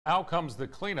Out comes the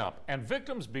cleanup, and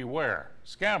victims beware.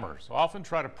 Scammers often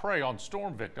try to prey on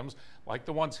storm victims like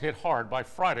the ones hit hard by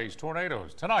Friday's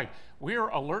tornadoes. Tonight, we are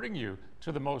alerting you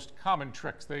to the most common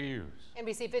tricks they use.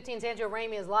 NBC 15's Andrea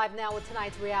Ramey is live now with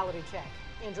tonight's reality check.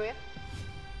 Andrea?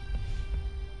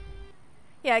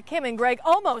 Yeah, Kim and Greg,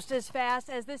 almost as fast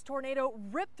as this tornado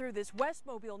ripped through this West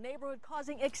Mobile neighborhood,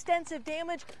 causing extensive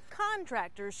damage.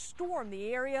 Contractors stormed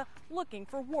the area looking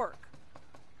for work.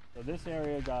 So this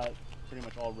area got pretty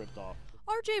much all ripped off.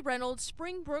 R.J. Reynolds'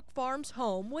 Springbrook Farms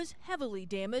home was heavily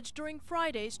damaged during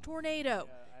Friday's tornado.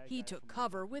 He took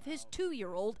cover with his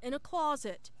 2-year-old in a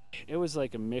closet. It was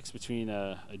like a mix between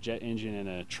a jet engine and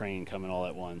a train coming all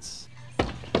at once.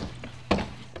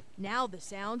 Now the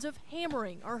sounds of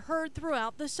hammering are heard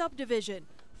throughout the subdivision.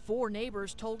 4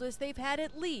 neighbors told us they've had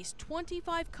at least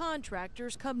 25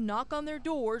 contractors come knock on their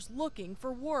doors looking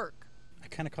for work. I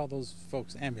kind of call those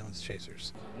folks ambulance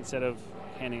chasers. Instead of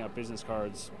handing out business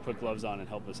cards, put gloves on and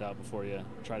help us out before you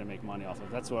try to make money off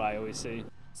of. That's what I always see.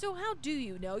 So how do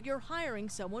you know you're hiring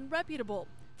someone reputable?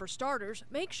 For starters,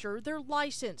 make sure they're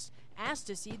licensed. Ask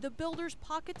to see the builder's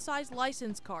pocket-sized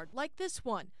license card, like this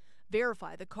one.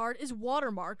 Verify the card is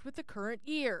watermarked with the current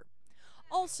year.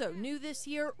 Also new this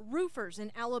year, roofers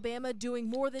in Alabama doing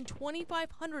more than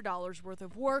 $2,500 worth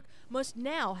of work must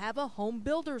now have a home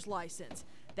builder's license.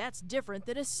 That's different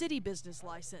than a city business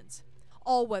license.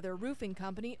 All Weather Roofing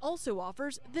Company also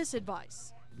offers this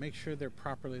advice. Make sure they're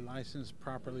properly licensed,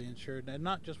 properly insured, and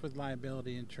not just with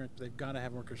liability insurance. They've got to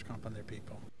have workers' comp on their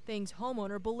people. Things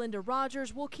homeowner Belinda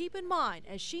Rogers will keep in mind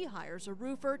as she hires a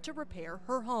roofer to repair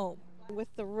her home. With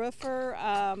the roofer,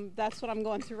 that's what I'm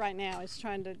going through right now, is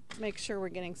trying to make sure we're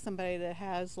getting somebody that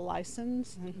has a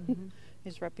license and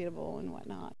is reputable and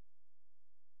whatnot.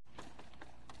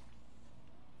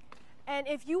 And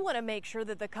if you want to make sure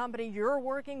that the company you're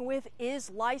working with is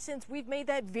licensed, we've made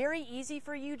that very easy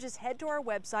for you. Just head to our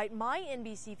website,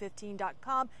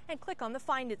 mynbc15.com, and click on the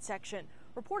Find It section.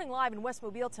 Reporting live in West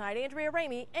Mobile tonight, Andrea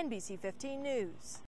Ramey, NBC 15 News.